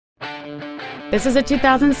This is a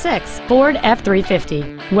 2006 Ford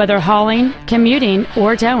F-350. Whether hauling, commuting,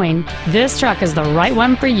 or towing, this truck is the right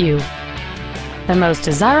one for you. The most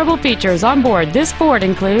desirable features on board this Ford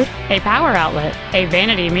include a power outlet, a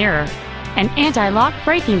vanity mirror, an anti-lock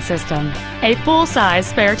braking system, a full-size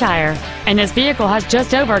spare tire, and this vehicle has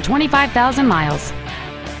just over 25,000 miles.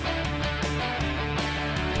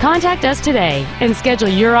 Contact us today and schedule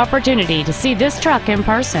your opportunity to see this truck in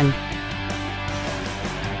person.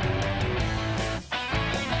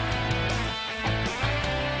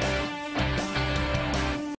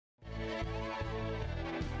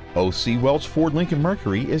 C Welch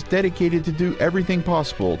Ford-Lincoln-Mercury is dedicated to do everything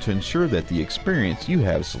possible to ensure that the experience you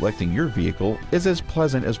have selecting your vehicle is as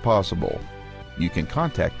pleasant as possible. You can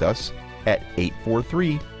contact us at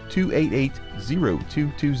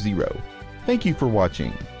 843-288-0220. Thank you for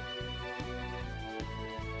watching.